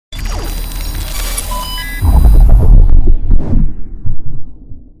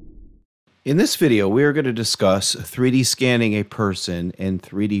In this video, we are going to discuss 3D scanning a person and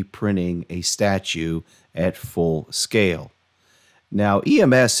 3D printing a statue at full scale. Now,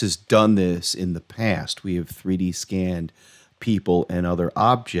 EMS has done this in the past. We have 3D scanned people and other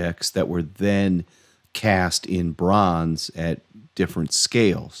objects that were then cast in bronze at different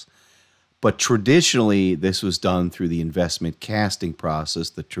scales. But traditionally, this was done through the investment casting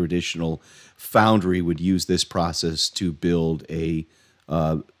process. The traditional foundry would use this process to build a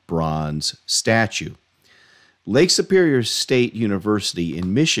bronze statue. Lake Superior State University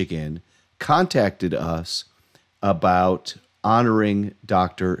in Michigan contacted us about honoring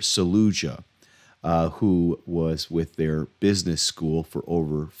Dr. Saluja, who was with their business school for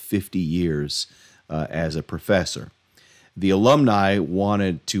over 50 years as a professor. The alumni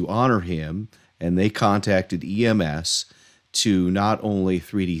wanted to honor him, and they contacted EMS to not only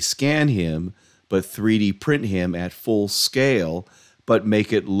 3D scan him, but 3D print him at full scale, but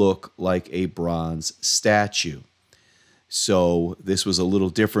make it look like a bronze statue. So this was a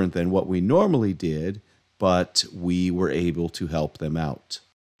little different than what we normally did, but we were able to help them out.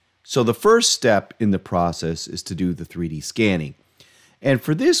 So the first step in the process is to do the 3D scanning. And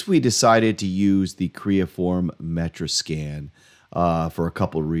for this, we decided to use the Creaform Metroscan for a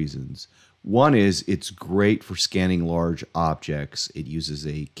couple of reasons. One is it's great for scanning large objects. It uses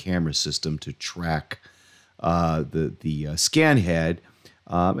a camera system to track the scan head,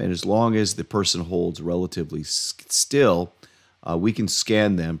 and as long as the person holds relatively still, we can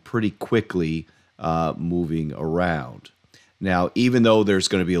scan them pretty quickly moving around. Now, even though there's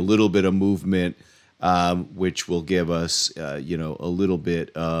going to be a little bit of movement, which will give us, a little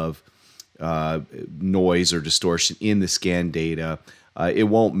bit of noise or distortion in the scan data, it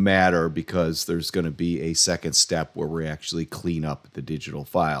won't matter because there's going to be a second step where we actually clean up the digital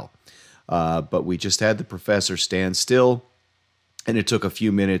file. But we just had the professor stand still, and it took a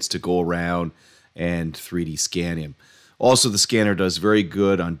few minutes to go around and 3D scan him. Also, the scanner does very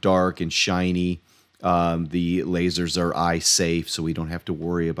good on dark and shiny. The lasers are eye safe, so we don't have to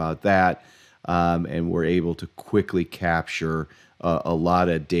worry about that. And we're able to quickly capture a lot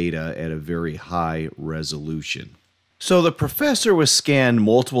of data at a very high resolution. So the professor was scanned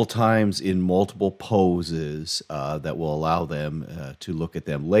multiple times in multiple poses that will allow them to look at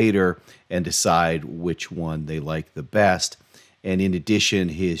them later and decide which one they like the best. And in addition,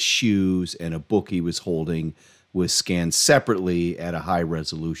 his shoes and a book he was holding was scanned separately at a high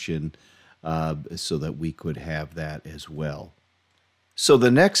resolution so that we could have that as well. So the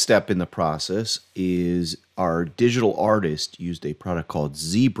next step in the process is our digital artist used a product called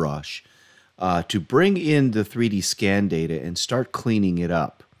ZBrush to bring in the 3D scan data and start cleaning it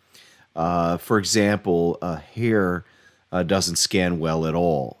up. For example, hair doesn't scan well at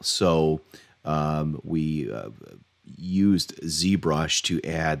all, so we used ZBrush to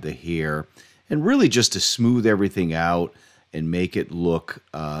add the hair and really just to smooth everything out and make it look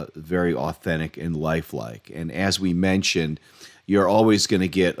very authentic and lifelike. And as we mentioned, you're always going to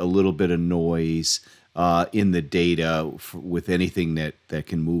get a little bit of noise in the data with anything that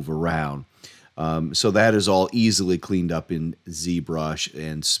can move around. So that is all easily cleaned up in ZBrush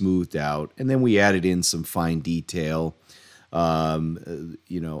and smoothed out. And then we added in some fine detail, and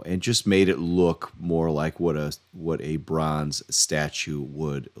just made it look more like what a bronze statue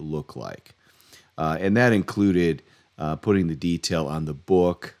would look like. And that included putting the detail on the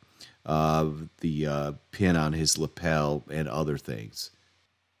book, the pin on his lapel, and other things.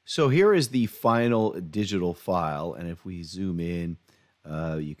 So here is the final digital file, and if we zoom in,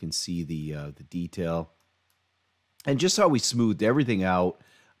 you can see the detail and just how we smoothed everything out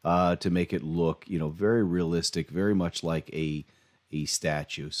to make it look, very realistic, very much like a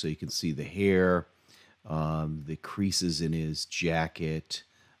statue. So you can see the hair, the creases in his jacket.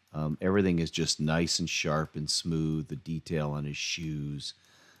 Everything is just nice and sharp and smooth. The detail on his shoes.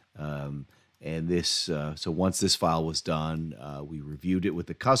 And this, so once this file was done, we reviewed it with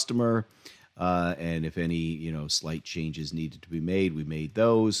the customer. And if any, slight changes needed to be made, we made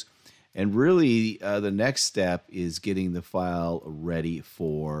those. And really, the next step is getting the file ready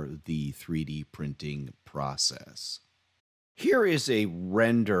for the 3D printing process. Here is a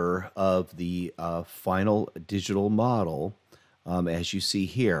render of the final digital model, as you see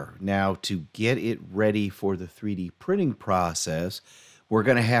here. Now, to get it ready for the 3D printing process, we're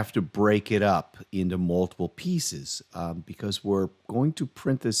going to have to break it up into multiple pieces because we're going to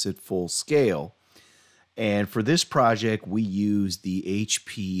print this at full scale. And for this project, we used the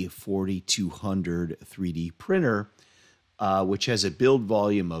HP 4200 3D printer, which has a build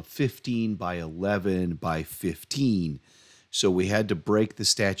volume of 15 by 11 by 15. So we had to break the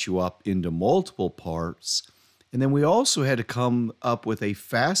statue up into multiple parts And then we also had to come up with a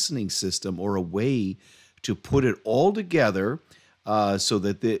fastening system or a way to put it all together so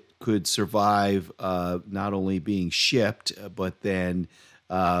that it could survive not only being shipped, but then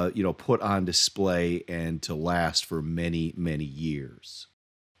put on display and to last for many, many years.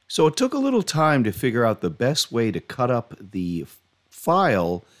 So it took a little time to figure out the best way to cut up the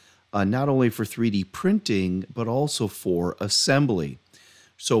file, not only for 3D printing, but also for assembly.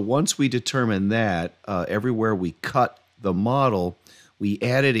 So once we determined that, everywhere we cut the model, we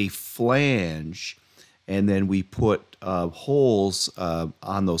added a flange, and then we put holes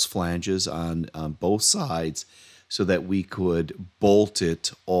on those flanges on both sides so that we could bolt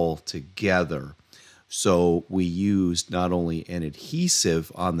it all together. So we used not only an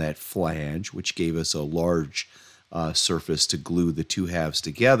adhesive on that flange, which gave us a large surface to glue the two halves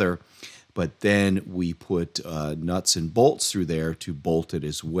together, but then we put nuts and bolts through there to bolt it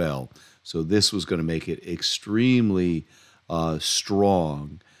as well. So this was going to make it extremely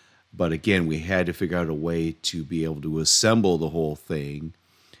strong. But again, we had to figure out a way to be able to assemble the whole thing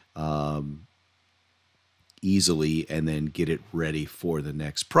easily and then get it ready for the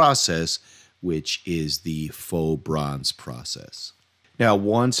next process, which is the faux bronze process. Now,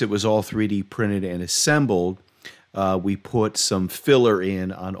 once it was all 3D printed and assembled, we put some filler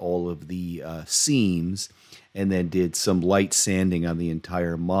in on all of the seams and then did some light sanding on the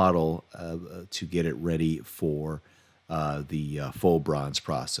entire model to get it ready for the faux bronze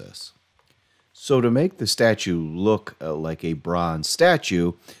process. So to make the statue look like a bronze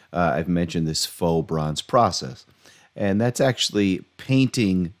statue, I've mentioned this faux bronze process. And that's actually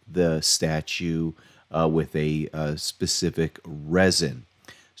painting the statue with a specific resin.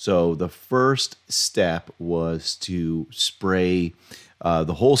 So the first step was to spray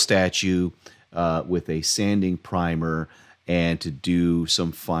the whole statue with a sanding primer and to do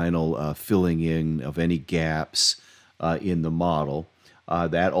some final filling in of any gaps in the model.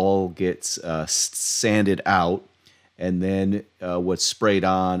 That all gets sanded out, and then what's sprayed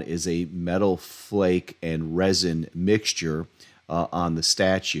on is a metal flake and resin mixture on the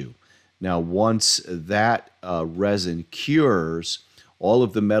statue. Now, once that resin cures, all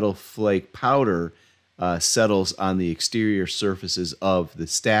of the metal flake powder settles on the exterior surfaces of the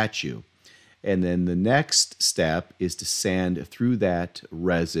statue. And then the next step is to sand through that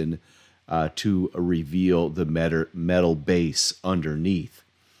resin to reveal the metal base underneath.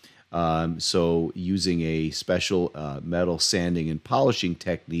 So using a special metal sanding and polishing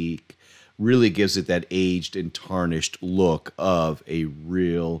technique really gives it that aged and tarnished look of a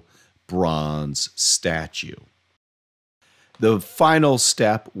real bronze statue. The final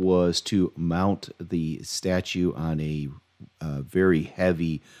step was to mount the statue on a very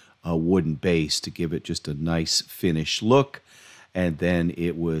heavy wooden base to give it just a nice finished look. And then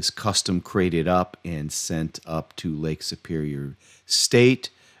it was custom crated up and sent up to Lake Superior State,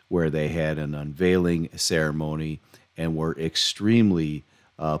 where they had an unveiling ceremony and were extremely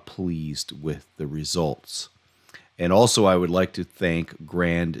pleased with the results. And also, I would like to thank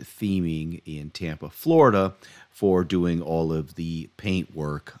Grand Theming in Tampa, Florida, for doing all of the paint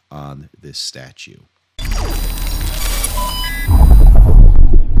work on this statue.